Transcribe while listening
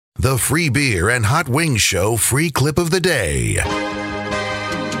The Free Beer and Hot Wings Show free clip of the day.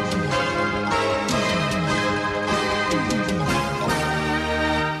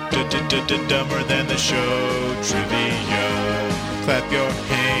 Dumber than the show trivia. Clap your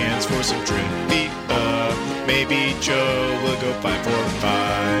hands for some trivia. Maybe Joe will go 5 for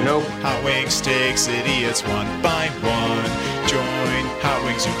 5. Nope. Hot Wings takes idiots one by one. Join Hot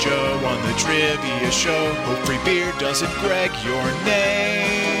Wings and Joe on the trivia show. Hope free beer doesn't Greg your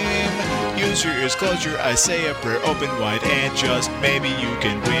name. Use your ears, close your eyes, say a prayer, open wide, and just maybe you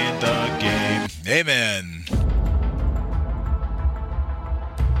can win the game. Amen.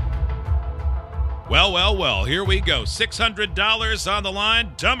 Well, here we go. $600 on the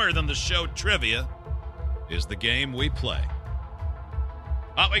line. Dumber than the show trivia is the game we play.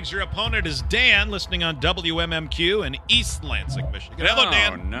 Hot Wings, your opponent is Dan, listening on WMMQ in East Lansing, Michigan. Hello,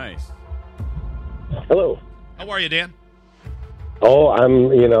 Dan. Oh, nice. Hello. How are you, Dan? Oh,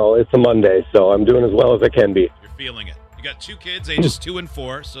 it's a Monday, so I'm doing as well as I can be. You're feeling it. You got 2 kids, ages 2 and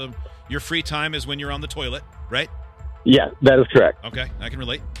 4, so your free time is when you're on the toilet, right? Yeah, that is correct. Okay, I can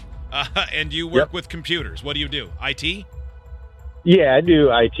relate. And you work with computers. What do you do? IT? Yeah, I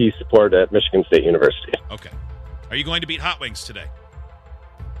do IT support at Michigan State University. Okay. Are you going to beat Hot Wings today?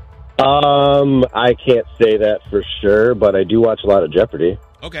 I can't say that for sure, but I do watch a lot of Jeopardy.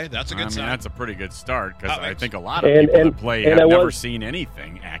 Okay, that's a good sign. That's a pretty good start because Hot I Wings. think a lot of people that play have never seen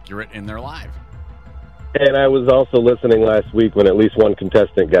anything accurate in their life. And I was also listening last week when at least one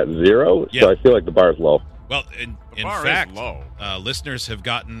contestant got 0, so I feel like the bar's low. Well, in fact, listeners have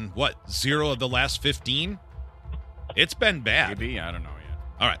gotten, 0 of the last 15? It's been bad. Maybe, I don't know yet.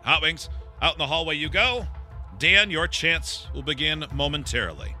 All right, Hot Wings, out in the hallway you go. Dan, your chance will begin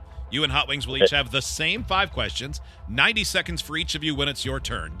momentarily. You and Hot Wings will each have the same 5 questions, 90 seconds for each of you when it's your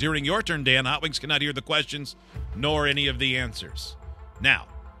turn. During your turn, Dan, Hot Wings cannot hear the questions nor any of the answers. Now,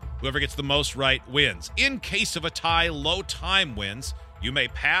 whoever gets the most right wins. In case of a tie, low time wins. You may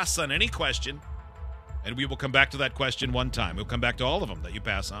pass on any question, and we will come back to that question one time. We'll come back to all of them that you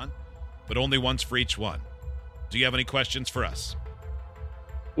pass on, but only once for each one. Do you have any questions for us?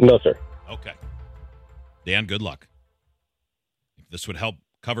 No, sir. Okay. Dan, good luck. This would help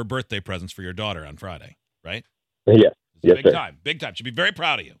cover birthday presents for your daughter on Friday, right? Yes. Yes, big sir. time. Big time. She'll be very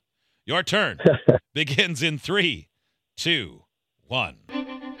proud of you. Your turn begins in 3, 2, 1.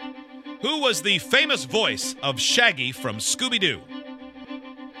 Who was the famous voice of Shaggy from Scooby-Doo?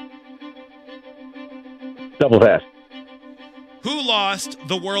 Double pass. Who lost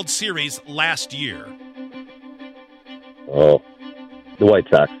the World Series last year? Oh, the White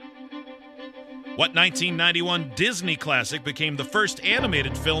Sox. What 1991 Disney classic became the first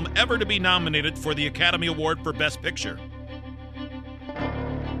animated film ever to be nominated for the Academy Award for Best Picture?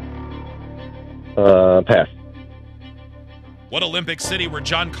 Pass. What Olympic city were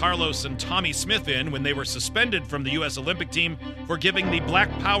John Carlos and Tommy Smith in when they were suspended from the U.S. Olympic team for giving the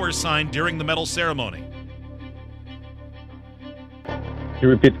Black Power sign during the medal ceremony? Can you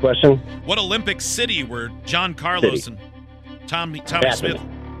repeat the question? What Olympic city were John Carlos and Tommy Smith?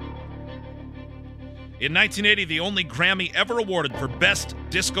 In 1980, the only Grammy ever awarded for Best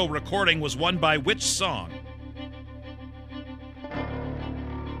Disco Recording was won by which song?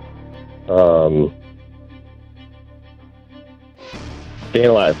 Staying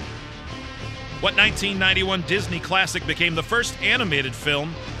Alive. What 1991 Disney classic became the first animated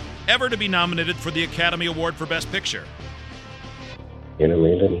film ever to be nominated for the Academy Award for Best Picture?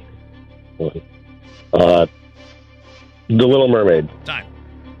 Animated. The Little Mermaid. Time.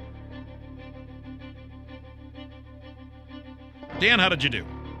 Dan, how did you do?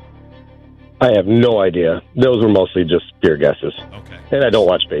 I have no idea. Those were mostly just pure guesses. Okay. And I don't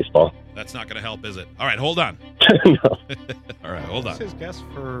watch baseball. That's not going to help, is it? All right, hold on. No. All right, hold on. What's his guess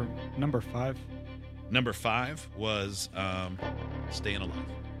for number 5? Number 5 was Staying Alive.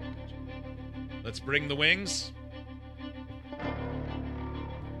 Let's bring the wings.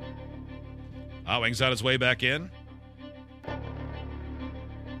 Wings on his way back in.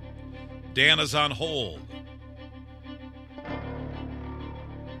 Dan is on hold.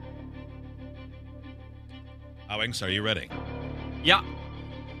 Wings, are you ready? Yeah.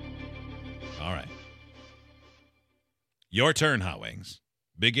 All right. Your turn, Hot Wings.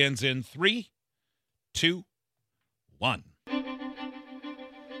 Begins in 3, 2, 1.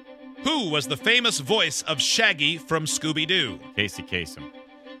 Who was the famous voice of Shaggy from Scooby-Doo? Casey Kasem.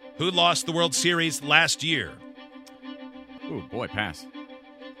 Who lost the World Series last year? Ooh, boy, pass.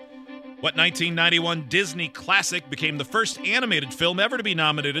 What 1991 Disney classic became the first animated film ever to be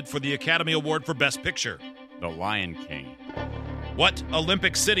nominated for the Academy Award for Best Picture? The Lion King. What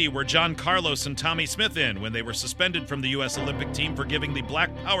Olympic city were John Carlos and Tommy Smith in when they were suspended from the U.S. Olympic team for giving the Black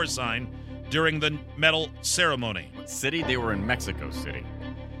Power sign during the medal ceremony? What city? They were in Mexico City.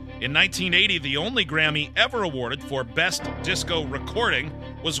 In 1980, the only Grammy ever awarded for Best Disco Recording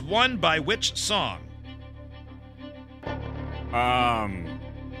was won by which song?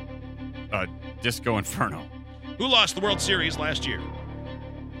 Disco Inferno. Who lost the World Series last year?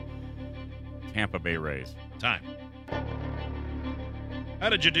 Tampa Bay Rays. Time. How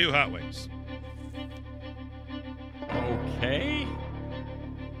did you do, Hot Wings? Okay.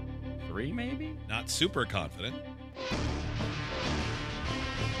 3, maybe? Not super confident.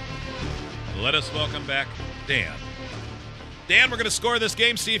 Let us welcome back Dan. Dan, we're going to score this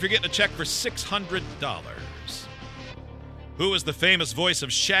game, see if you're getting a check for $600. Who is the famous voice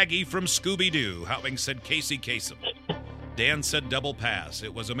of Shaggy from Scooby-Doo? Hot Wings said Casey Kasem. Dan said double pass.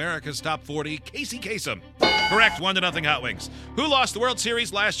 It was America's Top 40, Casey Kasem. Correct, 1-0 Hot Wings. Who lost the World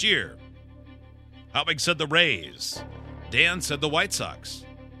Series last year? Hot Wings said the Rays. Dan said the White Sox.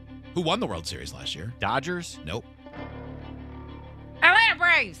 Who won the World Series last year? Dodgers? Nope. Atlanta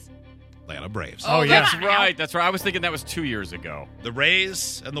Braves. Atlanta Braves. Oh, yeah. That's right. That's right. I was thinking that was 2 years ago. The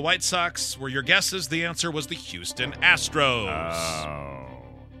Rays and the White Sox were your guesses. The answer was the Houston Astros. Oh.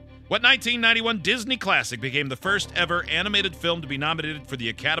 What 1991 Disney classic became the first ever animated film to be nominated for the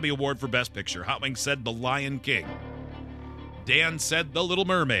Academy Award for Best Picture? Hot Wings said The Lion King. Dan said The Little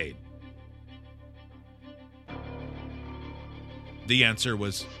Mermaid. The answer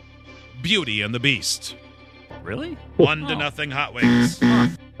was Beauty and the Beast. Really? 1-0 Hot Wings.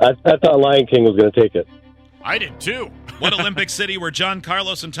 I thought Lion King was going to take it. I did too. What Olympic city were John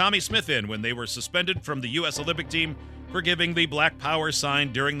Carlos and Tommy Smith in when they were suspended from the U.S. Olympic team for giving the Black Power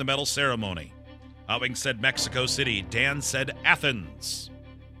sign during the medal ceremony? Hot Wings said Mexico City. Dan said Athens.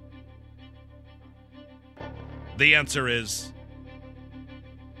 The answer is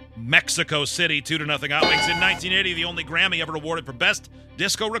Mexico City. 2-0 Hot Wings. In 1980, the only Grammy ever awarded for Best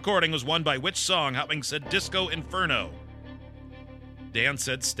Disco Recording was won by which song? Hot Wings said Disco Inferno. Dan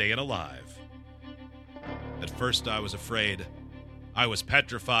said Stayin' Alive. At first I was afraid. I was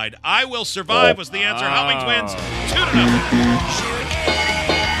petrified. I Will Survive was the answer. Hot Wings wins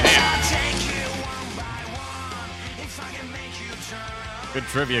 2-0. Good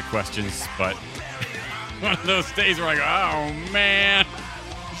trivia questions, but one of those days where I go, oh, man.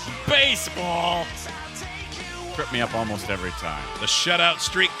 Baseball. Trip me up almost every time. The shutout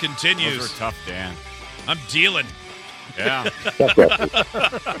streak continues. Those are tough, Dan. I'm dealing. Yeah.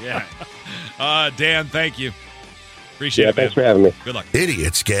 Yeah. Dan, thank you. Appreciate it, man. Thanks for having me. Good luck.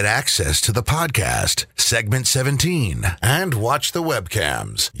 Idiots get access to the podcast, segment 17, and watch the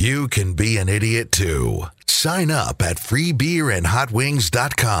webcams. You can be an idiot too. Sign up at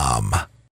freebeerandhotwings.com.